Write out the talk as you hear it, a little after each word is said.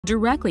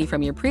directly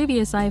from your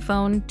previous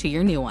iPhone to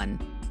your new one.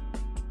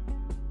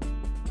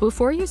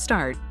 Before you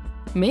start,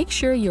 make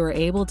sure you are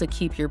able to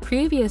keep your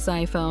previous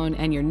iPhone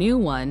and your new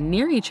one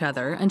near each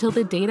other until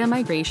the data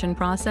migration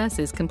process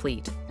is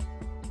complete.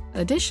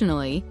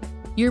 Additionally,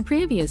 your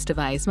previous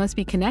device must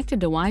be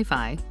connected to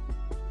Wi-Fi,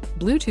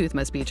 Bluetooth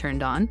must be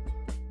turned on,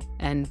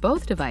 and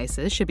both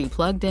devices should be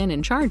plugged in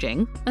and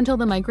charging until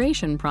the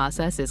migration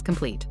process is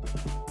complete.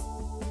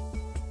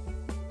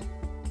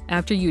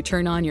 After you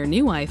turn on your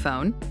new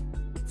iPhone,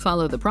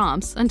 follow the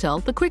prompts until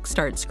the Quick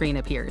Start screen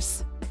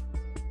appears.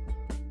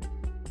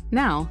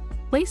 Now,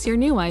 place your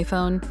new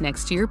iPhone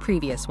next to your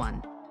previous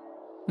one.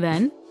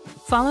 Then,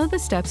 follow the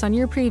steps on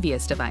your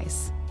previous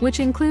device, which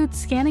includes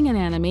scanning an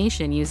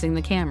animation using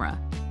the camera,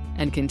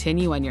 and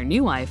continue on your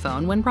new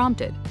iPhone when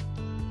prompted.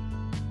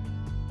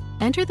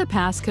 Enter the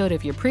passcode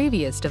of your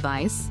previous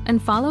device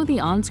and follow the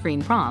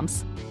on-screen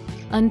prompts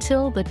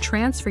until the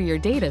Transfer Your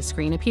Data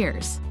screen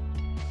appears.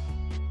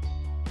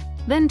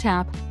 Then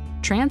tap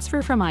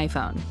Transfer from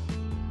iPhone.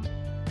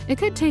 It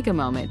could take a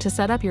moment to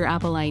set up your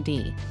Apple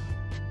ID.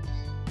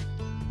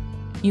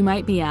 You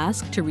might be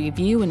asked to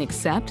review and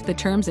accept the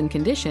terms and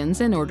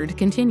conditions in order to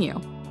continue.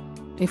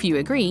 If you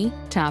agree,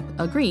 tap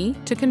Agree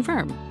to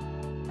confirm.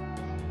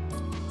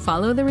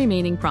 Follow the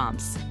remaining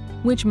prompts,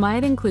 which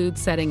might include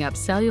setting up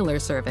cellular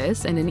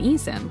service and an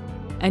eSIM,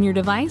 and your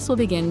device will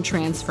begin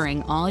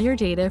transferring all your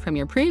data from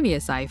your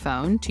previous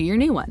iPhone to your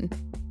new one.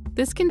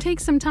 This can take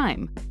some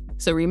time,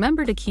 so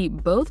remember to keep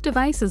both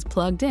devices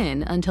plugged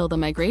in until the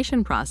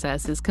migration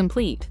process is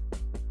complete.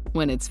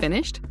 When it's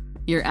finished,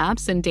 your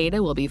apps and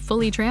data will be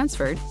fully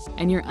transferred,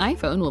 and your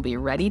iPhone will be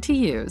ready to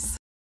use.